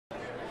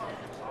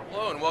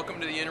Hello and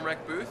welcome to the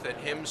Interact booth at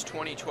HIMSS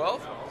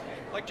 2012.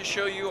 I'd like to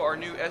show you our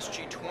new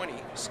SG20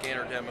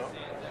 scanner demo.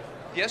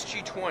 The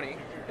SG20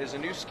 is a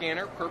new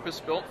scanner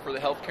purpose-built for the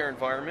healthcare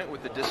environment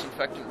with the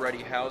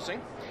disinfectant-ready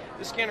housing.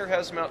 This scanner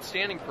has some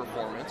outstanding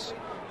performance.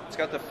 It's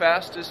got the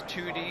fastest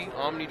 2D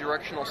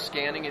omnidirectional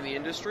scanning in the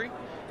industry,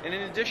 and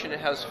in addition it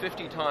has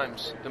 50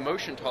 times the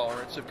motion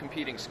tolerance of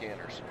competing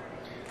scanners.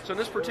 So in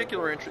this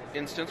particular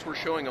instance, we're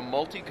showing a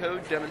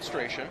multi-code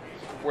demonstration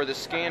where the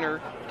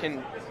scanner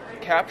can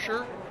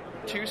capture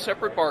two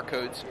separate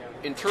barcodes,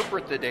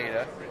 interpret the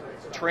data,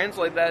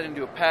 translate that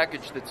into a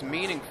package that's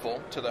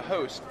meaningful to the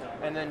host,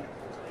 and then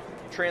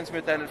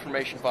transmit that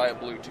information via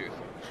Bluetooth.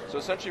 So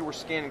essentially we're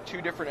scanning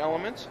two different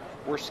elements.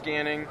 We're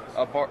scanning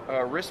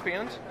a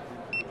wristband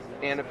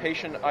and a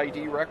patient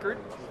ID record,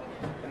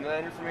 and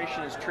that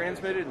information is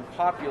transmitted and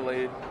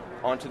populated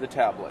onto the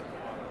tablet.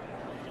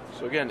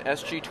 So again,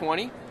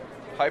 SG20,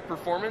 high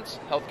performance,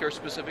 healthcare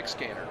specific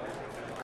scanner.